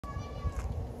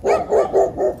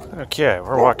Okay,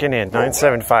 we're walking in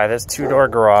 975. That's two-door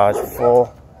garage,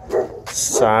 full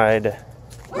side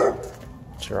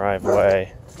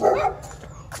driveway.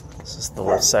 This is the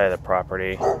left side of the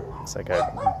property. It's like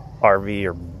a RV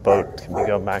or boat can be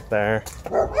going back there.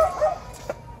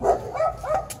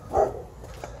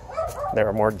 There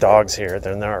are more dogs here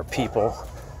than there are people.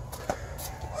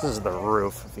 This is the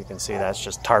roof. If you can see, that's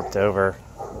just tarped over.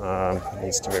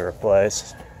 Needs to be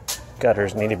replaced.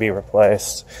 Gutters need to be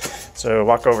replaced. So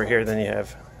walk over here, then you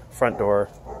have front door,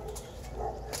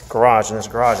 garage, and this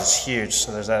garage is huge.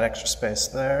 So there's that extra space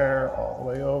there, all the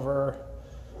way over.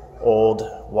 Old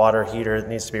water heater that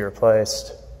needs to be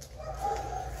replaced.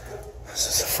 This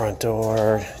is the front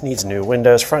door. Needs new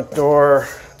windows. Front door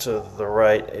to the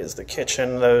right is the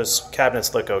kitchen. Those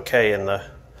cabinets look okay in the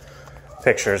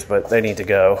pictures, but they need to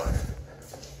go.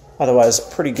 Otherwise,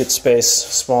 pretty good space.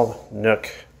 Small nook.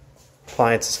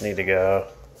 Appliances need to go.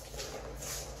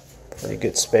 Pretty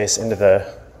good space into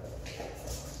the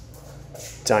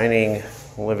dining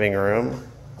living room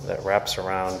that wraps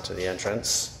around to the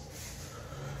entrance.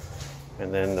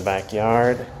 And then the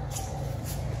backyard.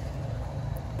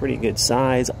 Pretty good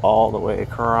size all the way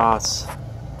across.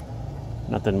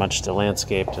 Nothing much to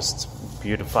landscape, just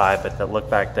beautify, but the look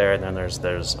back there, and then there's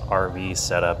RV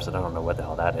setups, and I don't know what the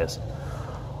hell that is.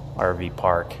 RV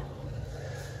park,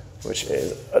 which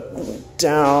is a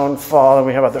downfall. And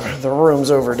we have the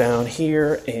rooms over down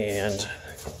here, and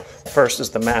first is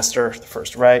the master, the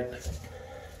first right.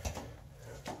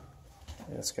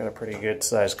 It's got a pretty good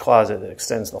sized closet that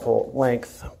extends the whole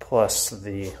length, plus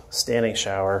the standing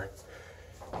shower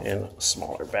and a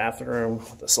smaller bathroom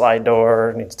with a slide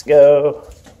door needs to go.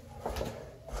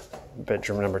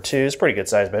 Bedroom number 2 is a pretty good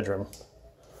sized bedroom.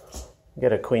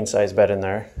 Get a queen size bed in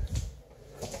there.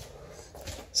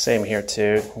 Same here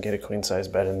too, get a queen size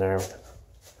bed in there.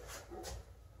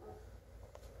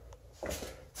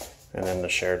 And then the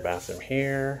shared bathroom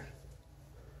here.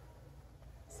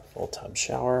 Full tub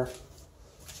shower.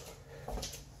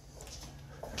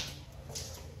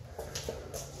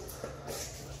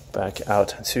 Back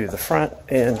out to the front,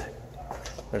 and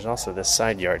there's also this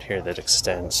side yard here that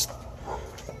extends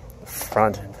the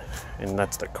front, and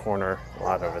that's the corner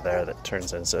lot over there that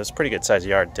turns in. So it's a pretty good sized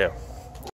yard too.